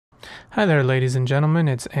Hi there, ladies and gentlemen,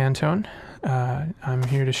 it's Anton. I'm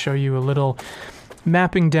here to show you a little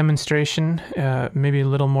mapping demonstration, maybe a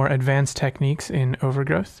little more advanced techniques in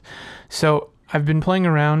Overgrowth. So I've been playing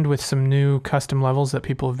around with some new custom levels that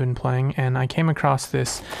people have been playing, and I came across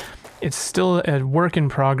this. It's still a work in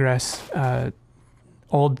progress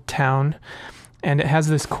old town, and it has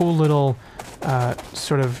this cool little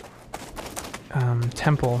sort of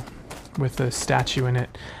temple with a statue in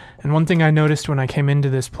it. And one thing I noticed when I came into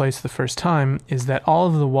this place the first time is that all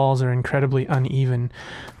of the walls are incredibly uneven,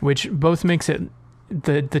 which both makes it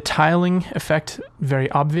the tiling effect very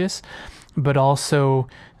obvious, but also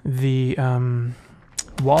the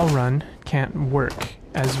wall run can't work.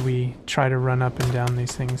 As we try to run up and down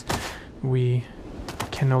these things, we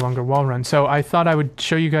can no longer wall run. So I thought I would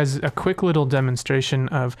show you guys a quick little demonstration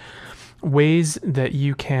of ways that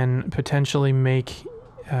you can potentially make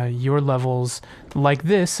your levels like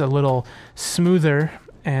this a little smoother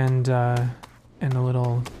and a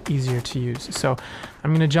little easier to use. So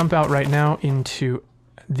I'm going to jump out right now into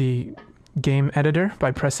the game editor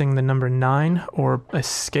by pressing the number 9 or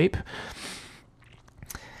escape,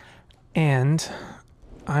 and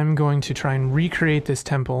I'm going to try and recreate this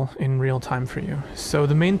temple in real time for you. So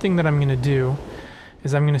the main thing that I'm going to do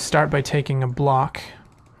is I'm going to start by taking a block,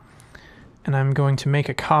 and I'm going to make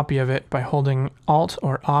a copy of it by holding Alt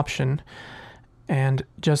or Option and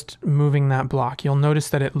just moving that block. You'll notice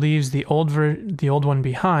that it leaves the old one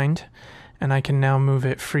behind, and I can now move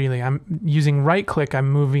it freely. I'm using right click,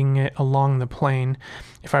 I'm moving it along the plane.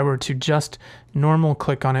 If I were to just normal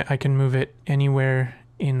click on it, I can move it anywhere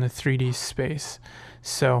in the 3D space.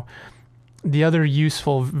 So the other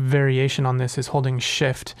useful variation on this is holding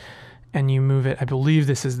Shift and you move it. I believe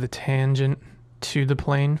this is the tangent to the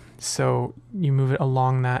plane, so you move it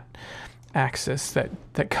along that axis that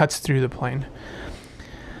cuts through the plane.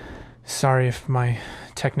 Sorry if my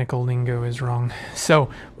technical lingo is wrong. So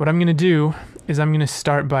what I'm going to do is I'm going to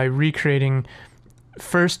start by recreating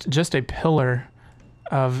first just a pillar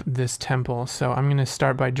of this temple. So I'm going to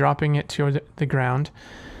start by dropping it to the ground,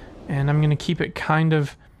 and I'm going to keep it kind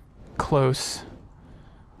of close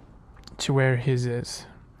to where his is.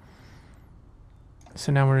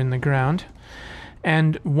 So now we're in the ground.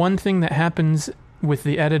 And one thing that happens with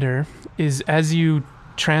the editor is as you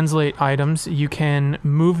translate items, you can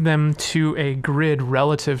move them to a grid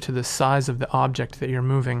relative to the size of the object that you're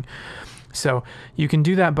moving. So you can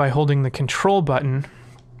do that by holding the control button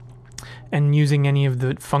and using any of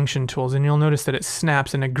the function tools, and you'll notice that it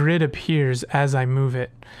snaps and a grid appears as I move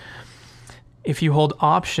it. If you hold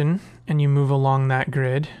Option and you move along that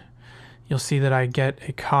grid, you'll see that I get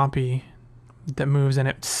a copy that moves, and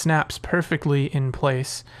it snaps perfectly in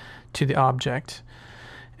place to the object.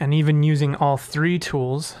 And even using all 3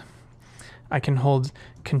 tools, I can hold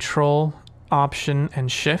Control, Option,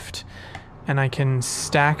 and Shift, and I can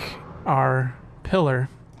stack our pillar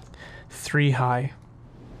 3 high.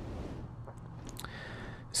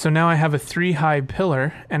 So now I have a 3 high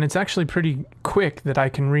pillar, and it's actually pretty quick that I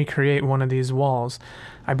can recreate one of these walls.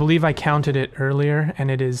 I believe I counted it earlier,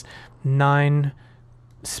 and it is 9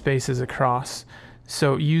 spaces across.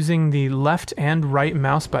 So using the left and right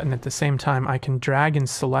mouse button at the same time, I can drag and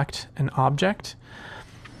select an object,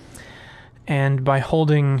 and by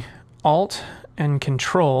holding Alt and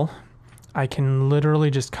Control, I can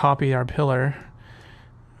literally just copy our pillar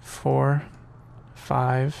 4,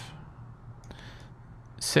 5,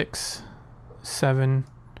 6, 7,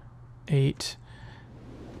 8,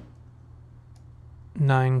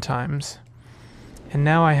 9 times. And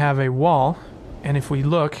now I have a wall. And if we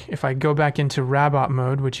look, if I go back into Rabot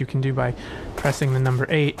mode, which you can do by pressing the number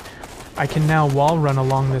 8, I can now wall run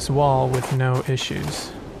along this wall with no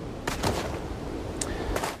issues.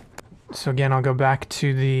 So again, I'll go back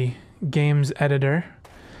to the games editor,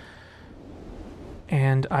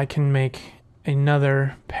 and I can make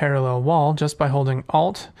another parallel wall just by holding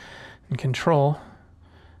Alt and Control,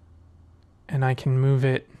 and I can move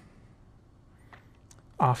it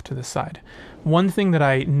off to the side. One thing that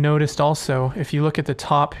I noticed also, if you look at the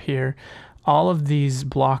top here, all of these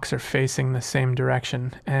blocks are facing the same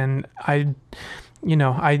direction, and I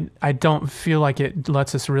don't feel like it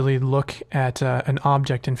lets us really look at an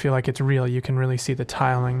object and feel like it's real. You can really see the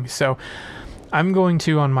tiling. So I'm going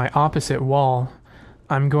to, on my opposite wall,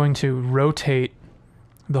 I'm going to rotate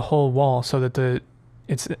the whole wall so that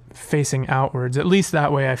it's facing outwards. At least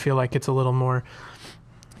that way I feel like it's a little more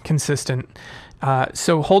consistent.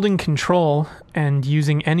 So holding Control and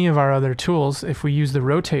using any of our other tools, if we use the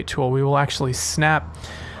Rotate tool, we will actually snap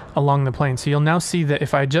along the plane. So you'll now see that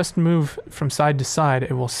if I just move from side to side,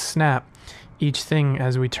 it will snap each thing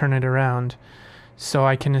as we turn it around. So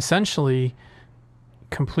I can essentially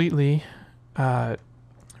completely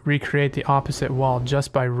recreate the opposite wall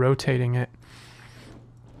just by rotating it.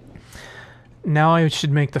 Now I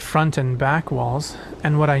should make the front and back walls,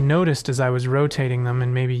 and what I noticed as I was rotating them,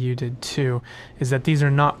 and maybe you did too, is that these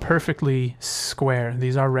are not perfectly square.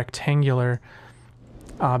 These are rectangular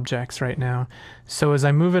objects right now. So as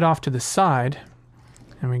I move it off to the side,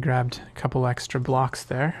 and we grabbed a couple extra blocks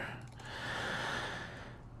there,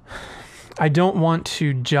 I don't want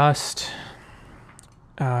to just,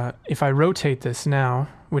 if I rotate this now,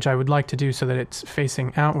 which I would like to do so that it's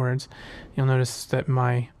facing outwards, you'll notice that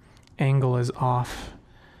my angle is off.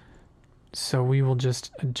 So we will just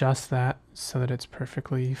adjust that so that it's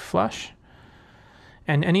perfectly flush.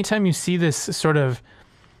 And anytime you see this sort of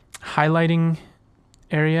highlighting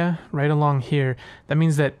area right along here, that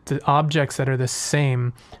means that the objects that are the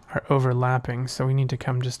same are overlapping. So we need to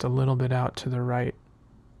come just a little bit out to the right,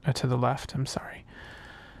 to the left, I'm sorry.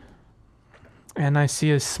 And I see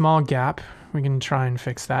a small gap. We can try and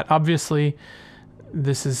fix that. Obviously,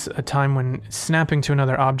 this is a time when snapping to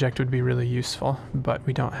another object would be really useful, but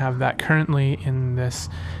we don't have that currently in this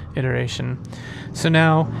iteration. So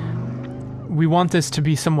now we want this to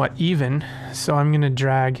be somewhat even, so I'm going to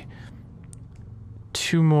drag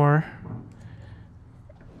 2 more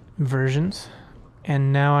versions,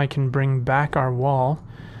 and now I can bring back our wall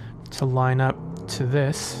to line up to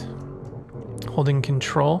this. Holding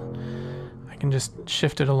Control, I can just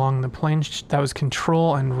shift it along the plane. That was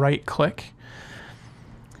Control and right click.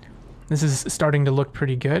 This is starting to look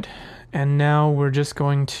pretty good. And now we're just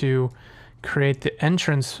going to create the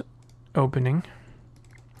entrance opening.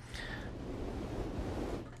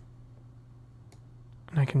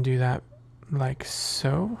 And I can do that like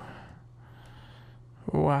so.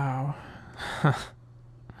 Wow.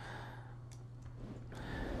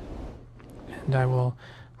 And I will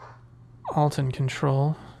Alt and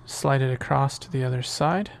Control slide it across to the other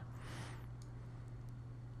side.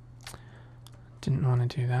 Didn't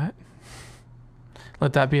want to do that.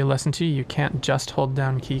 Let that be a lesson to you. You can't just hold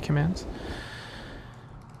down key commands.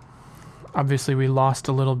 Obviously, we lost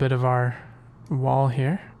a little bit of our wall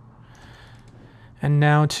here. And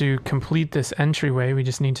now to complete this entryway, we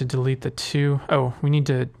just need to delete the 2. Oh, we need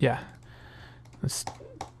to, yeah. Let's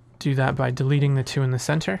do that by deleting the 2 in the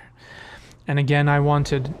center. And again, I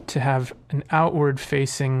wanted to have an outward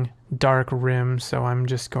facing dark rim, so I'm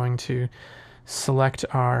just going to select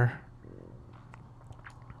our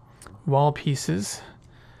wall pieces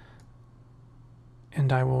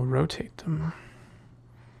and I will rotate them.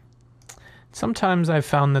 Sometimes I've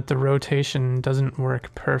found that the rotation doesn't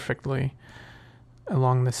work perfectly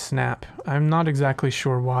along the snap. I'm not exactly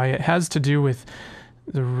sure why. It has to do with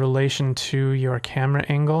the relation to your camera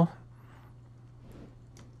angle.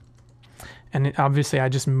 And obviously I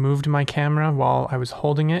just moved my camera while I was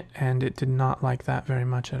holding it, and it did not like that very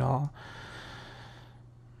much at all.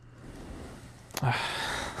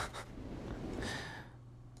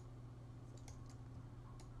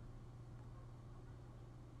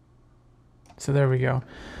 So there we go.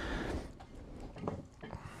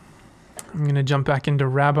 I'm going to jump back into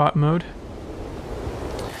Rabot mode,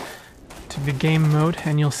 to the game mode,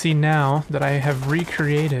 and you'll see now that I have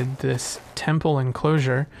recreated this temple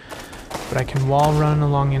enclosure, but I can wall run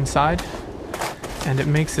along inside, and it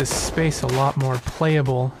makes this space a lot more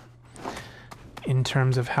playable in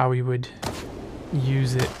terms of how we would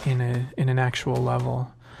use it in an actual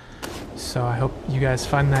level. So I hope you guys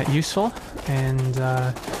find that useful, and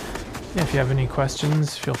yeah, if you have any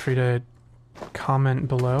questions, feel free to comment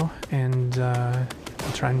below, and I'll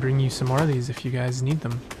try and bring you some more of these if you guys need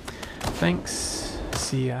them. Thanks.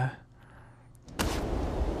 See ya.